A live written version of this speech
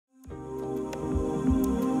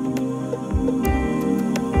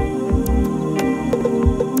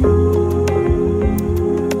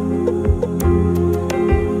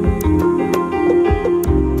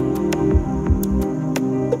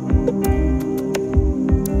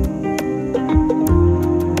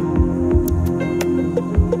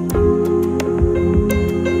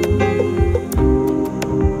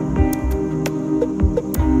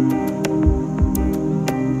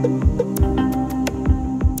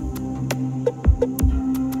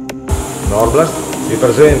Norblast vi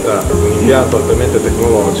presenta un impianto altamente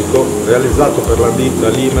tecnologico realizzato per la ditta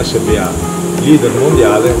Lima SpA, leader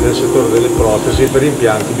mondiale nel settore delle protesi per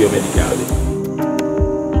impianti biomedicali.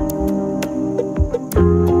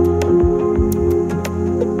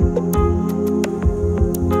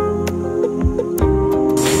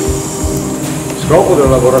 Il scopo della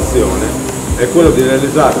lavorazione è quello di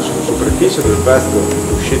realizzare sulla superficie del pezzo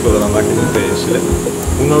uscito dalla macchina utensile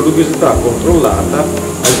una ruggosità controllata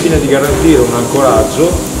al fine di garantire un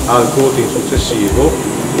ancoraggio al coating successivo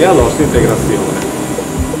e all'osta integrazione.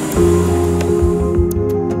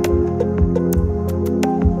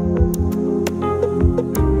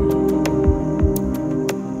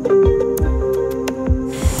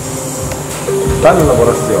 Tale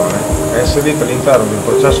lavorazione è inserita all'interno di un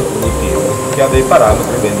processo produttivo che ha dei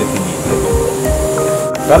parametri ben definiti.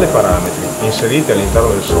 Tali parametri, inseriti all'interno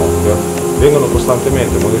del software, vengono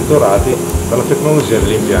costantemente monitorati dalla tecnologia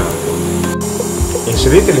dell'impianto.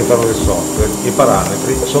 Inseriti all'interno del software, i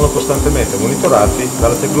parametri sono costantemente monitorati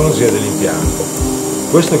dalla tecnologia dell'impianto.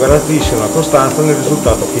 Questo garantisce una costanza nel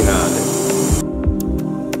risultato finale.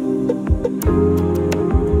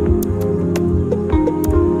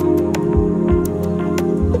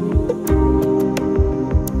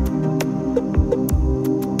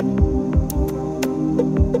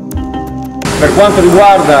 Per quanto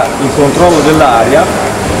riguarda il controllo dell'aria,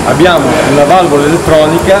 abbiamo una valvola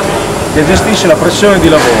elettronica che gestisce la pressione di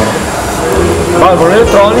lavoro. Valvola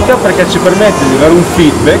elettronica perché ci permette di avere un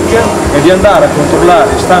feedback e di andare a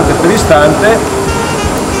controllare istante per istante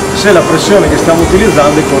se la pressione che stiamo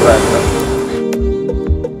utilizzando è corretta.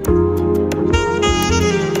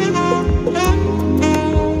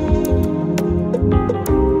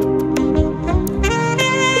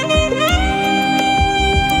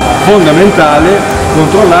 Fondamentale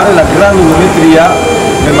controllare la granulometria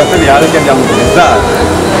del materiale che andiamo a utilizzare.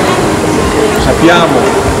 Sappiamo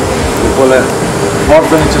che con la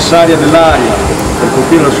forza necessaria dell'aria per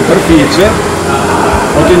colpire la superficie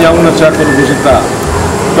otteniamo una certa rugosità,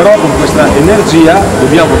 però con questa energia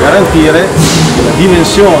dobbiamo garantire che la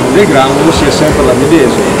dimensione del granulo sia sempre la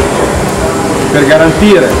medesima. Per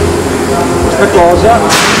garantire questa cosa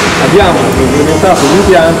abbiamo implementato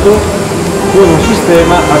l'impianto con un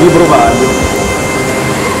sistema a vibrovaglio.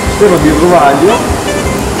 Sistema a vibrovaglio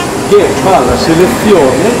che fa la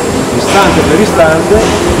selezione istante per istante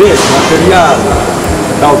del materiale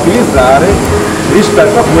da utilizzare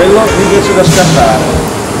rispetto a quello invece da scartare.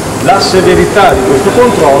 La severità di questo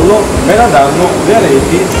controllo me la danno le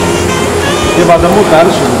reti che vado a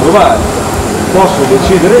montare sul vibrovaglio. Posso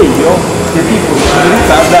decidere io che tipo di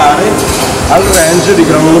severità dare al range di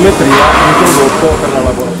granulometria introdotto per la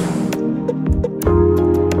lavorazione.